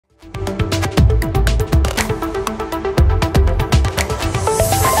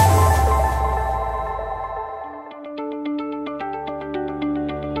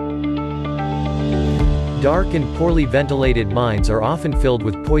Dark and poorly ventilated mines are often filled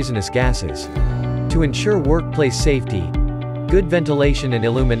with poisonous gases. To ensure workplace safety, good ventilation and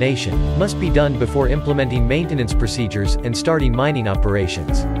illumination must be done before implementing maintenance procedures and starting mining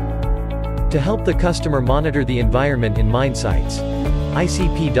operations. To help the customer monitor the environment in mine sites,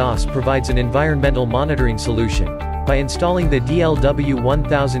 ICP DOS provides an environmental monitoring solution by installing the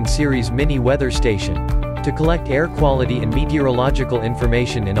DLW1000 series mini weather station to collect air quality and meteorological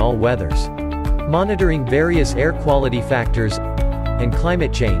information in all weathers, monitoring various air quality factors and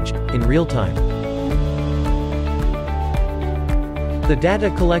climate change in real time. The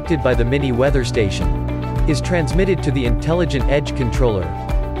data collected by the mini weather station is transmitted to the Intelligent Edge Controller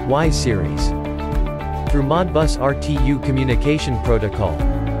Y series through Modbus RTU communication protocol,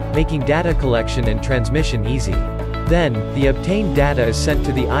 making data collection and transmission easy. Then, the obtained data is sent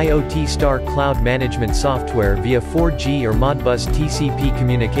to the IoT Star cloud management software via 4G or Modbus TCP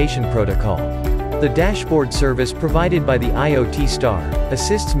communication protocol. The dashboard service provided by the IoT Star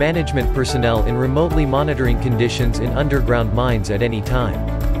assists management personnel in remotely monitoring conditions in underground mines at any time.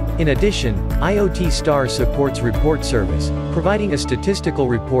 In addition, IoT Star supports report service, providing a statistical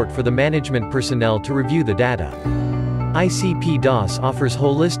report for the management personnel to review the data. ICP DOS offers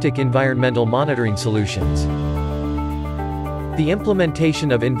holistic environmental monitoring solutions. The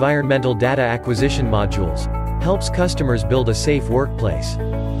implementation of environmental data acquisition modules helps customers build a safe workplace.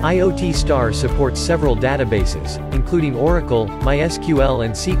 IoT Star supports several databases, including Oracle, MySQL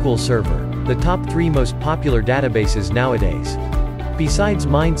and SQL Server, the top 3 most popular databases nowadays. Besides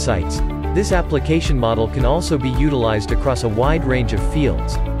mine sites, this application model can also be utilized across a wide range of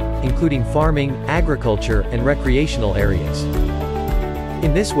fields, including farming, agriculture, and recreational areas.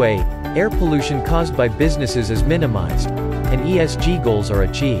 In this way, air pollution caused by businesses is minimized, and ESG goals are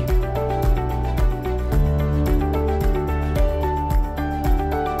achieved.